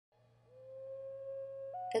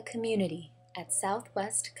The community at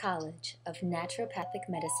Southwest College of Naturopathic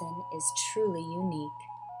Medicine is truly unique.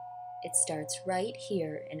 It starts right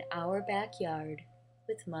here in our backyard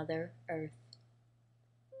with Mother Earth.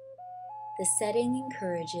 The setting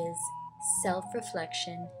encourages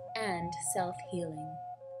self-reflection and self-healing,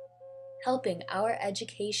 helping our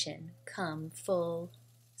education come full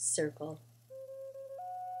circle.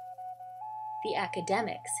 The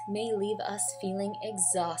academics may leave us feeling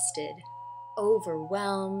exhausted,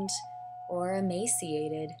 overwhelmed, or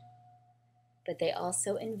emaciated, but they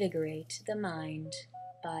also invigorate the mind,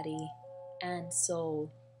 body, and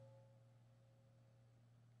soul.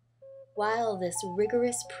 While this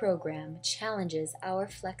rigorous program challenges our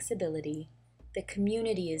flexibility, the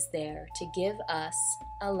community is there to give us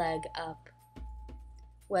a leg up.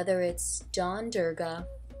 Whether it's Dawn Durga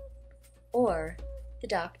or the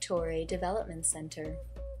Doctore Development Center.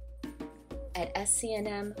 At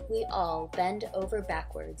SCNM, we all bend over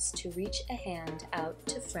backwards to reach a hand out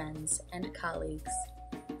to friends and colleagues.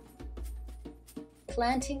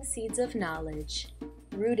 Planting seeds of knowledge,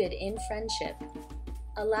 rooted in friendship,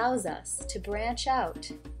 allows us to branch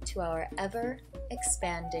out to our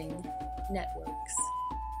ever-expanding networks.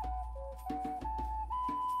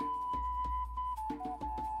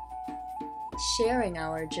 Sharing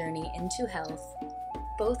our journey into health,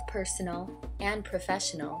 both personal and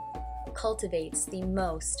professional, cultivates the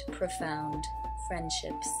most profound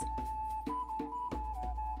friendships.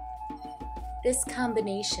 This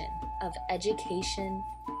combination of education,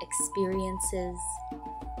 experiences,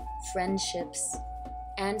 friendships,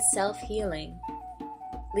 and self-healing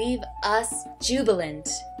leave us jubilant,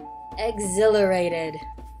 exhilarated,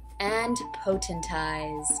 and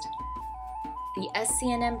potentized. The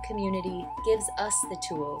SCNM community gives us the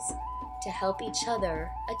tools to help each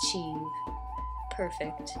other achieve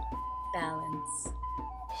perfect balance.